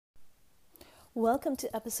Welcome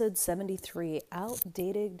to episode 73,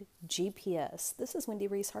 Outdated GPS. This is Wendy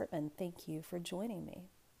Reese Hartman. Thank you for joining me.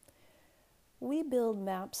 We build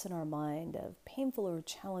maps in our mind of painful or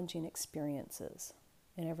challenging experiences.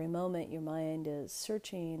 In every moment, your mind is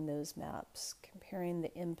searching those maps, comparing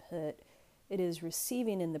the input it is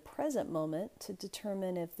receiving in the present moment to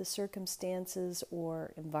determine if the circumstances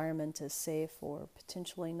or environment is safe or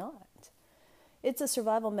potentially not. It's a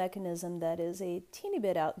survival mechanism that is a teeny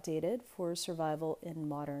bit outdated for survival in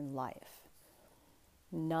modern life.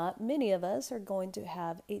 Not many of us are going to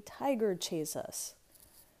have a tiger chase us,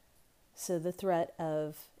 so the threat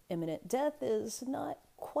of imminent death is not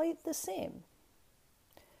quite the same.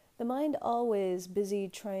 The mind always busy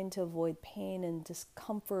trying to avoid pain and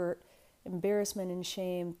discomfort, embarrassment and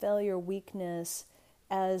shame, failure, weakness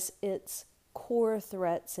as its core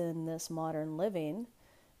threats in this modern living,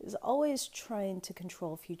 is always trying to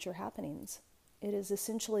control future happenings. It is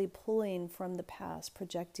essentially pulling from the past,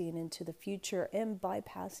 projecting into the future, and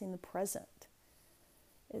bypassing the present.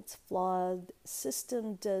 Its flawed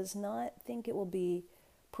system does not think it will be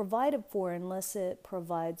provided for unless it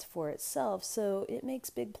provides for itself, so it makes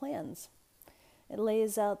big plans. It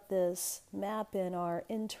lays out this map in our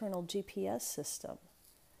internal GPS system.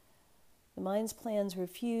 The mind's plans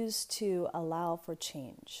refuse to allow for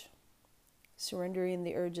change. Surrendering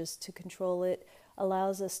the urges to control it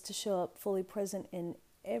allows us to show up fully present in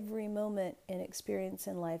every moment and experience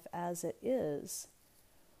in life as it is,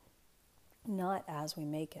 not as we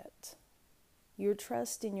make it. Your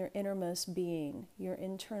trust in your innermost being, your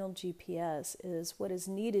internal GPS, is what is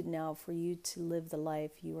needed now for you to live the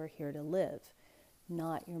life you are here to live,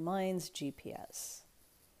 not your mind's GPS.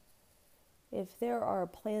 If there are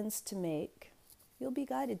plans to make, you'll be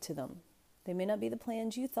guided to them. They may not be the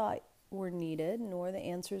plans you thought were needed, nor the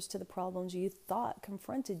answers to the problems you thought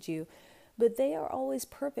confronted you, but they are always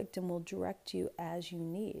perfect and will direct you as you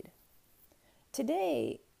need.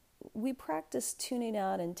 Today, we practice tuning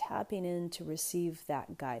out and tapping in to receive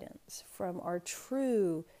that guidance from our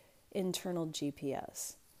true internal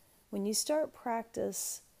GPS. When you start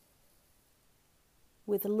practice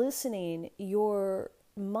with listening, your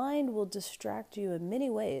mind will distract you in many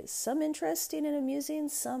ways, some interesting and amusing,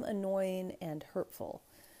 some annoying and hurtful.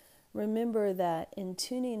 Remember that in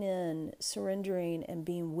tuning in, surrendering, and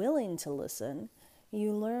being willing to listen,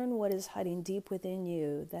 you learn what is hiding deep within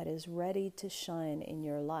you that is ready to shine in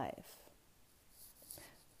your life.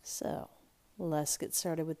 So, let's get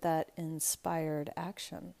started with that inspired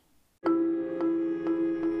action.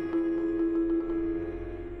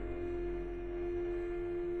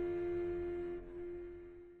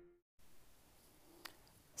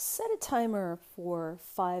 Set a timer for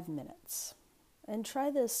 5 minutes and try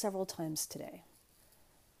this several times today.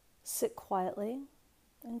 Sit quietly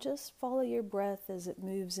and just follow your breath as it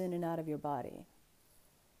moves in and out of your body.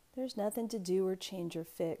 There's nothing to do or change or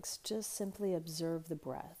fix, just simply observe the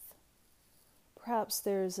breath. Perhaps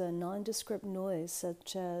there's a nondescript noise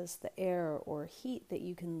such as the air or heat that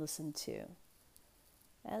you can listen to.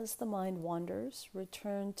 As the mind wanders,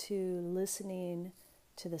 return to listening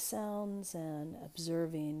to the sounds and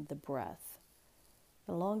observing the breath.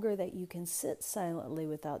 The longer that you can sit silently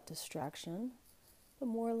without distraction, the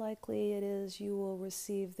more likely it is you will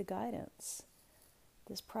receive the guidance.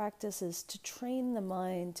 This practice is to train the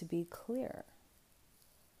mind to be clear.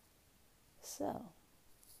 So,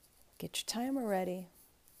 get your timer ready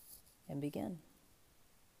and begin.